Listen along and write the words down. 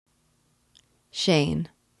Shane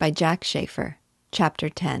by Jack Schaefer, Chapter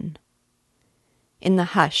 10. In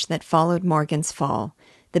the hush that followed Morgan's fall,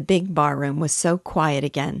 the big barroom was so quiet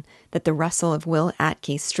again that the rustle of Will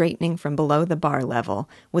Atkey straightening from below the bar level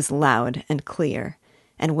was loud and clear,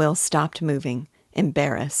 and Will stopped moving,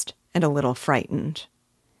 embarrassed and a little frightened.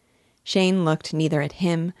 Shane looked neither at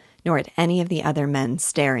him nor at any of the other men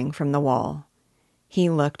staring from the wall. He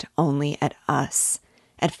looked only at us,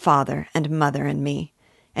 at Father and Mother and me,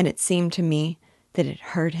 and it seemed to me that it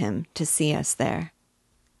hurt him to see us there.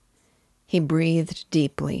 He breathed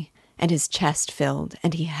deeply, and his chest filled,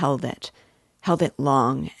 and he held it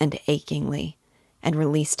long and achingly, and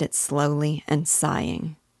released it slowly and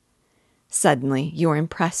sighing. Suddenly, you were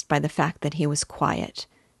impressed by the fact that he was quiet,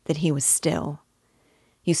 that he was still.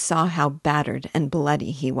 You saw how battered and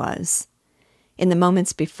bloody he was. In the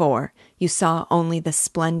moments before, you saw only the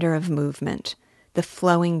splendor of movement, the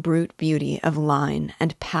flowing brute beauty of line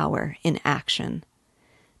and power in action.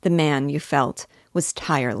 The man, you felt, was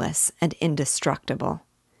tireless and indestructible.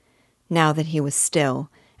 Now that he was still,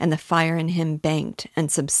 and the fire in him banked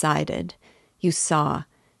and subsided, you saw,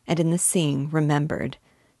 and in the seeing remembered,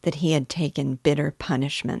 that he had taken bitter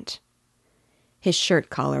punishment. His shirt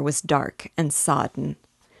collar was dark and sodden.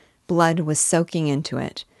 Blood was soaking into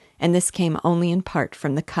it, and this came only in part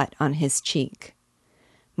from the cut on his cheek.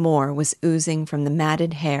 More was oozing from the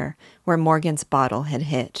matted hair where Morgan's bottle had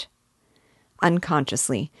hit.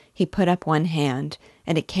 Unconsciously, he put up one hand,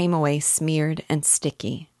 and it came away smeared and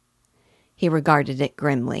sticky. He regarded it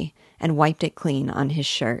grimly and wiped it clean on his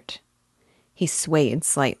shirt. He swayed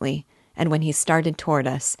slightly, and when he started toward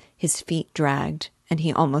us, his feet dragged, and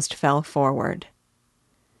he almost fell forward.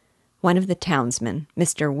 One of the townsmen,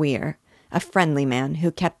 Mr. Weir, a friendly man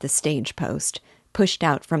who kept the stage post, pushed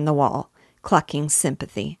out from the wall, clucking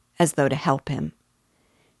sympathy, as though to help him.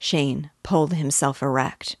 Shane pulled himself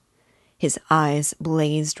erect. His eyes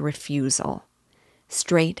blazed refusal.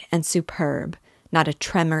 Straight and superb, not a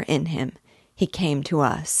tremor in him, he came to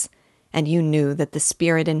us, and you knew that the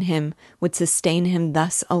spirit in him would sustain him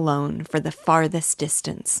thus alone for the farthest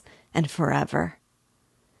distance and forever.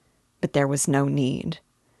 But there was no need.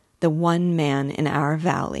 The one man in our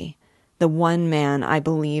valley, the one man, I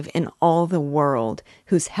believe, in all the world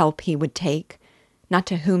whose help he would take, not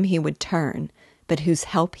to whom he would turn, but whose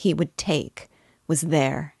help he would take, was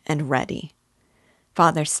there and ready.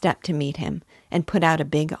 Father stepped to meet him and put out a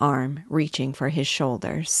big arm, reaching for his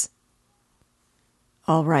shoulders.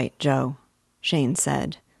 "All right, Joe," Shane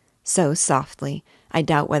said, so softly I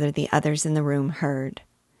doubt whether the others in the room heard.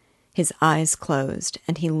 His eyes closed,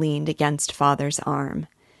 and he leaned against Father's arm,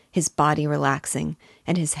 his body relaxing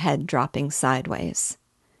and his head dropping sideways.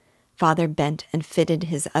 Father bent and fitted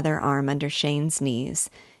his other arm under Shane's knees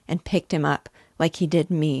and picked him up like he did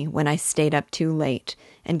me when I stayed up too late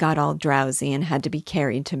and got all drowsy and had to be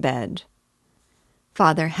carried to bed.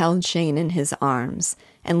 Father held Shane in his arms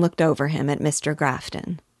and looked over him at Mr.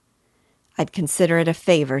 Grafton. "I'd consider it a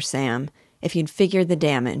favor, Sam, if you'd figure the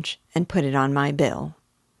damage and put it on my bill."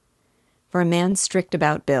 For a man strict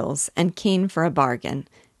about bills and keen for a bargain,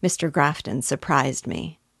 Mr. Grafton surprised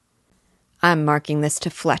me. "I'm marking this to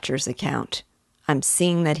Fletcher's account. I'm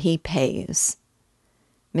seeing that he pays."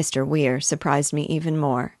 Mr. Weir surprised me even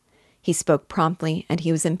more. He spoke promptly, and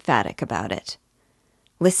he was emphatic about it.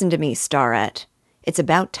 "Listen to me, Starrett. It's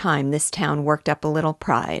about time this town worked up a little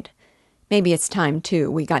pride. Maybe it's time, too,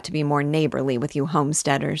 we got to be more neighborly with you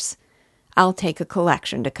homesteaders. I'll take a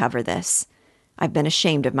collection to cover this. I've been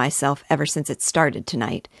ashamed of myself ever since it started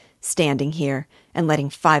tonight, standing here and letting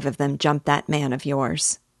 5 of them jump that man of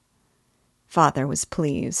yours." Father was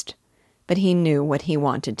pleased, but he knew what he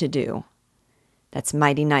wanted to do. "That's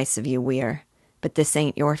mighty nice of you, Weir, but this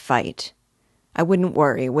ain't your fight. I wouldn't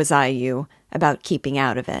worry, was I you, about keeping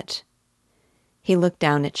out of it." He looked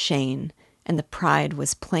down at Shane, and the pride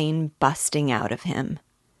was plain busting out of him.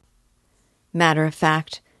 "Matter of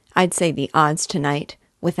fact, I'd say the odds tonight,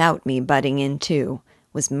 without me butting in too,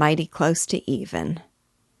 was mighty close to even."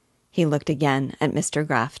 He looked again at Mr.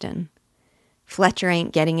 Grafton. "Fletcher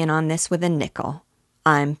ain't getting in on this with a nickel.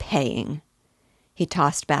 I'm paying." He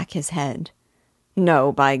tossed back his head.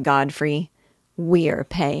 "No, by Godfrey, we're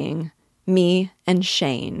paying. Me and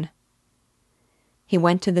Shane." He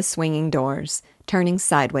went to the swinging doors, turning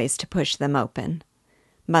sideways to push them open.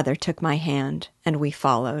 Mother took my hand, and we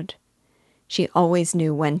followed. She always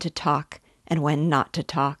knew when to talk and when not to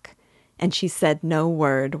talk, and she said no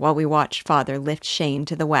word while we watched Father lift Shane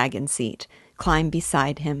to the wagon seat, climb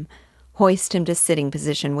beside him, hoist him to sitting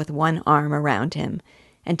position with one arm around him,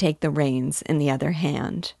 and take the reins in the other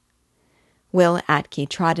hand. Will Atkey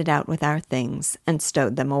trotted out with our things and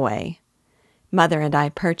stowed them away. Mother and I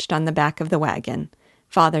perched on the back of the wagon.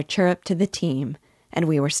 Father chirruped to the team, and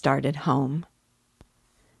we were started home.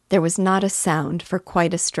 There was not a sound for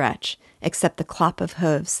quite a stretch, except the clop of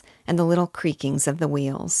hooves and the little creakings of the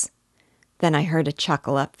wheels. Then I heard a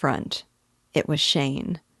chuckle up front. It was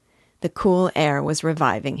Shane. The cool air was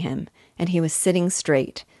reviving him, and he was sitting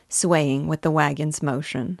straight, swaying with the wagon's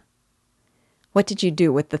motion. "What did you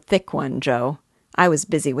do with the thick one, Joe? I was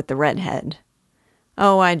busy with the redhead."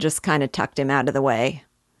 "Oh, I just kind of tucked him out of the way."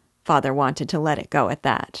 Father wanted to let it go at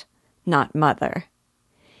that. Not Mother.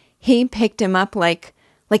 "He picked him up like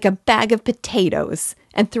a bag of potatoes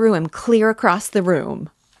and threw him clear across the room."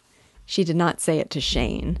 She did not say it to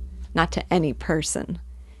Shane, not to any person.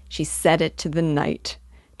 She said it to the night,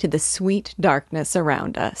 to the sweet darkness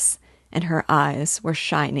around us, and her eyes were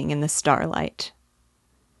shining in the starlight.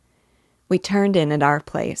 We turned in at our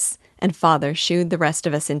place, and Father shooed the rest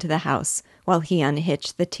of us into the house while he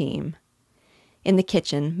unhitched the team. In the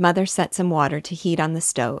kitchen, Mother set some water to heat on the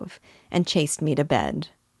stove and chased me to bed.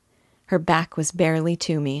 Her back was barely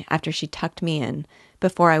to me after she tucked me in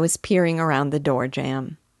before I was peering around the door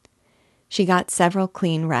jamb. She got several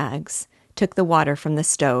clean rags, took the water from the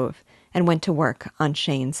stove, and went to work on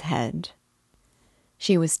Shane's head.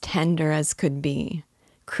 She was tender as could be,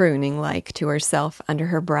 crooning like to herself under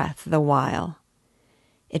her breath the while.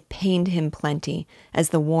 It pained him plenty as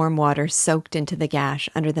the warm water soaked into the gash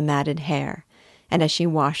under the matted hair, and as she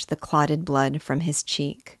washed the clotted blood from his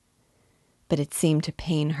cheek. But it seemed to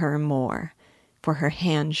pain her more, for her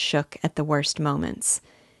hand shook at the worst moments,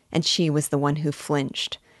 and she was the one who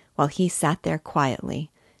flinched, while he sat there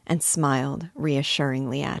quietly and smiled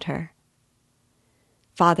reassuringly at her.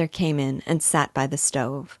 Father came in and sat by the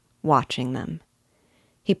stove, watching them.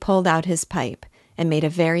 He pulled out his pipe and made a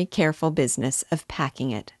very careful business of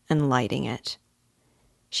packing it and lighting it.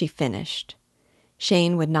 She finished.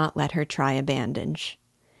 Shane would not let her try a bandage.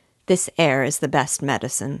 "This air is the best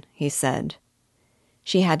medicine," he said.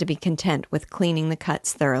 She had to be content with cleaning the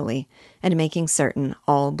cuts thoroughly and making certain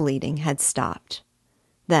all bleeding had stopped.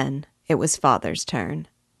 Then it was Father's turn.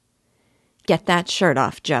 "Get that shirt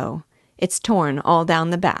off, Joe. It's torn all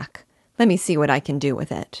down the back. Let me see what I can do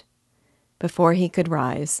with it." Before he could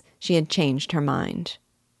rise, she had changed her mind.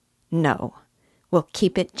 "No, we'll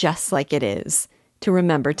keep it just like it is, to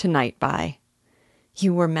remember tonight by.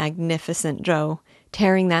 You were magnificent, Joe,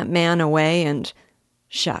 tearing that man away and—"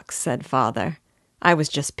 "Shucks," said Father. "I was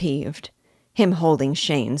just peeved. Him holding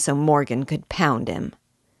Shane so Morgan could pound him."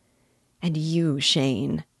 "And you,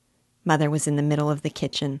 Shane." Mother was in the middle of the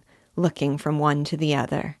kitchen, looking from one to the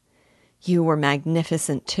other. "You were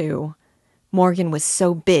magnificent, too. Morgan was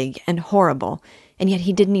so big and horrible, and yet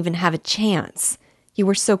he didn't even have a chance. You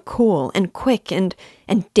were so cool and quick and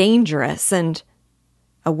dangerous and—"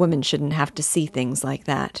 "A woman shouldn't have to see things like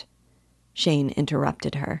that." Shane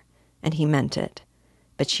interrupted her, and he meant it,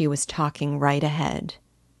 but she was talking right ahead.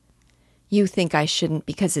 "You think I shouldn't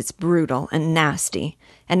because it's brutal and nasty,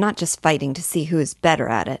 and not just fighting to see who is better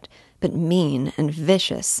at it, but mean and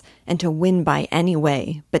vicious, and to win by any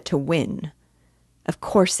way, but to win. Of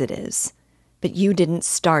course it is. But you didn't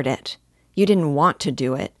start it. You didn't want to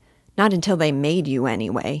do it, not until they made you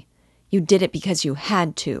anyway. You did it because you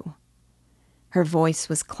had to." Her voice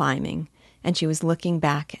was climbing, and she was looking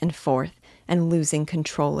back and forth and losing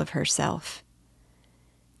control of herself.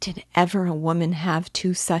 "Did ever a woman have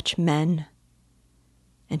two such men?"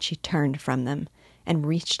 And she turned from them and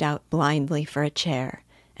reached out blindly for a chair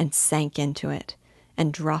and sank into it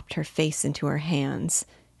and dropped her face into her hands,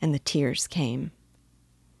 and the tears came.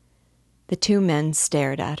 The two men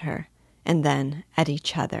stared at her and then at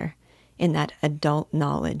each other in that adult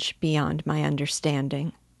knowledge beyond my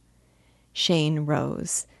understanding. Shane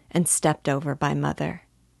rose and stepped over by Mother.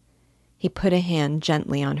 He put a hand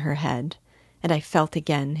gently on her head, and I felt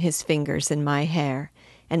again his fingers in my hair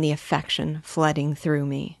and the affection flooding through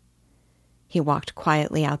me. He walked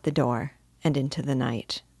quietly out the door and into the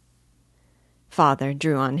night. Father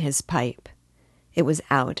drew on his pipe. It was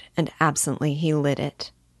out, and absently he lit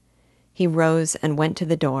it. He rose and went to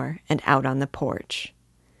the door and out on the porch.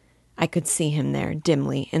 I could see him there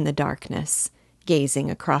dimly in the darkness,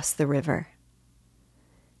 gazing across the river.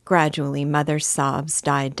 Gradually, Mother's sobs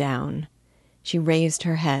died down. She raised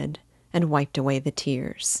her head and wiped away the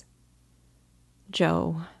tears.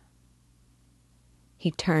 "Joe."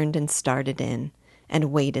 He turned and started in,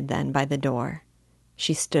 and waited then by the door.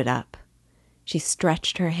 She stood up. She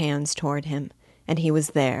stretched her hands toward him, and he was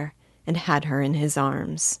there, and had her in his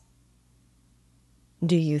arms.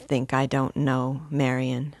 "Do you think I don't know,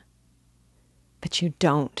 Marion?" "But you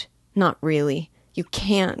don't. Not really. You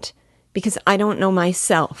can't. Because I don't know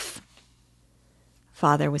myself."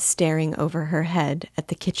 Father was staring over her head at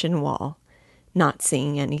the kitchen wall, not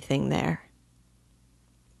seeing anything there.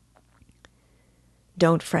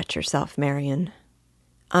 Don't fret yourself, Marion.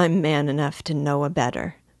 I'm man enough to know a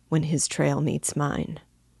better when his trail meets mine.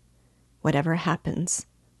 Whatever happens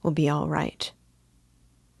will be all right.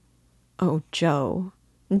 Oh, Joe,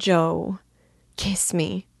 Joe, kiss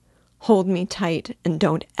me, hold me tight, and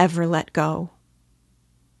don't ever let go.